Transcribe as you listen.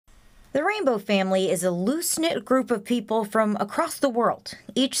The Rainbow Family is a loose-knit group of people from across the world.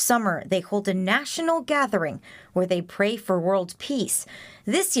 Each summer, they hold a national gathering where they pray for world peace.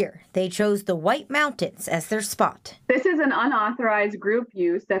 This year, they chose the White Mountains as their spot. This is an unauthorized group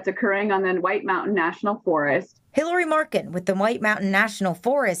use that's occurring on the White Mountain National Forest. Hillary Markin with the White Mountain National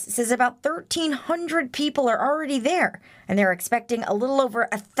Forest says about 1,300 people are already there, and they're expecting a little over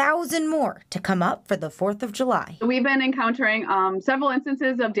 1,000 more to come up for the 4th of July. We've been encountering several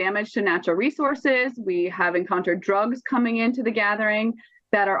instances of damage to natural resources. We have encountered drugs coming into the gathering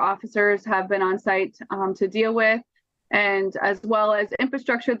that our officers have been on site to deal with, and as well as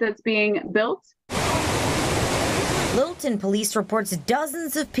infrastructure that's being built. Littleton police reports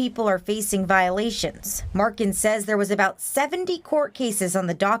dozens of people are facing violations. Markin says there was about 70 court cases on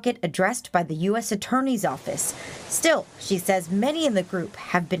the docket addressed by the U.S. Attorney's Office. Still, she says many in the group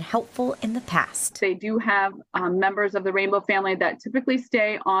have been helpful in the past. They do have members of the Rainbow Family that typically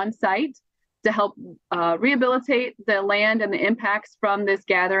stay on site to help rehabilitate the land and the impacts from this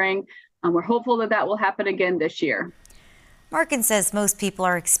gathering. We're hopeful that that will happen again this year. Markin says most people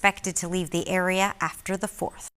are expected to leave the area after the 4th.